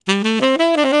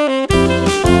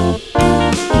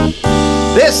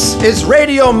is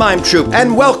Radio Mime Troupe,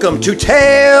 and welcome to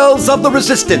Tales of the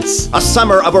Resistance, a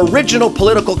summer of original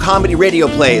political comedy radio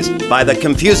plays by the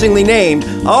confusingly named,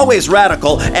 always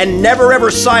radical, and never ever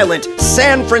silent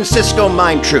San Francisco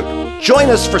Mime Troupe.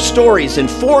 Join us for stories in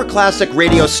 4 classic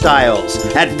radio styles: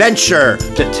 adventure,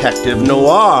 detective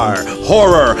noir,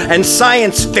 horror, and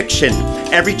science fiction.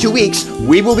 Every 2 weeks,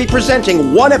 we will be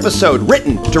presenting one episode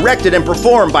written, directed, and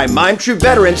performed by Mime Troupe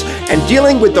veterans and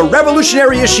dealing with the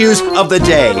revolutionary issues of the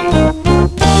day.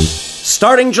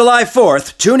 Starting July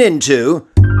 4th, tune into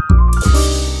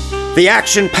the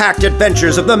action-packed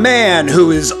adventures of the man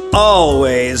who is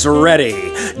always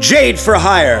ready, Jade for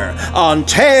Hire, on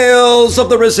Tales of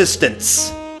the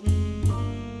Resistance.